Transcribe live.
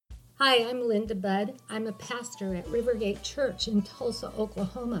Hi, I'm Linda Budd. I'm a pastor at Rivergate Church in Tulsa,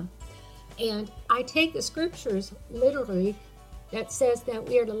 Oklahoma. And I take the scriptures literally that says that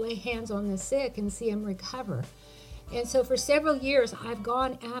we are to lay hands on the sick and see them recover. And so for several years, I've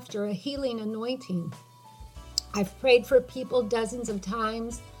gone after a healing anointing. I've prayed for people dozens of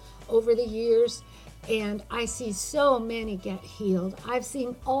times over the years, and I see so many get healed. I've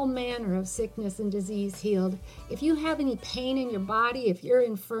seen all manner of sickness and disease healed. If you have any pain in your body, if you're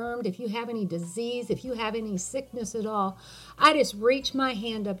infirmed, if you have any disease, if you have any sickness at all, I just reach my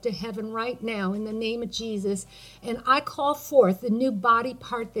hand up to heaven right now in the name of Jesus, and I call forth the new body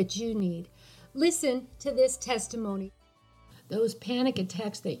part that you need. Listen to this testimony. Those panic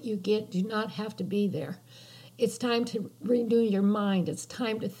attacks that you get do not have to be there. It's time to renew your mind. It's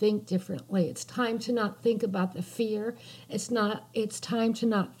time to think differently. It's time to not think about the fear. It's time to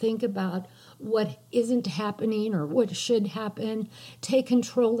not think about what isn't happening or what should happen. Take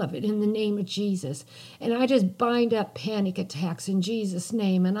control of it in the name of Jesus. And I just bind up panic attacks in Jesus'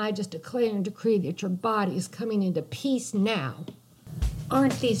 name. And I just declare and decree that your body is coming into peace now.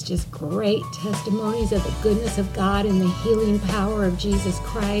 Aren't these just great testimonies of the goodness of God and the healing power of Jesus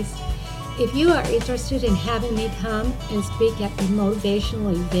Christ? If you are interested in having me come and speak at a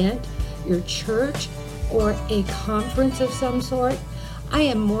motivational event, your church, or a conference of some sort, I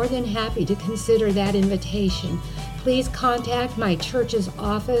am more than happy to consider that invitation. Please contact my church's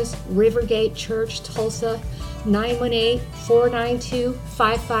office, Rivergate Church, Tulsa,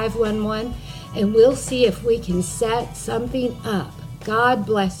 918-492-5511, and we'll see if we can set something up. God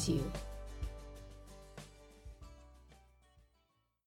bless you.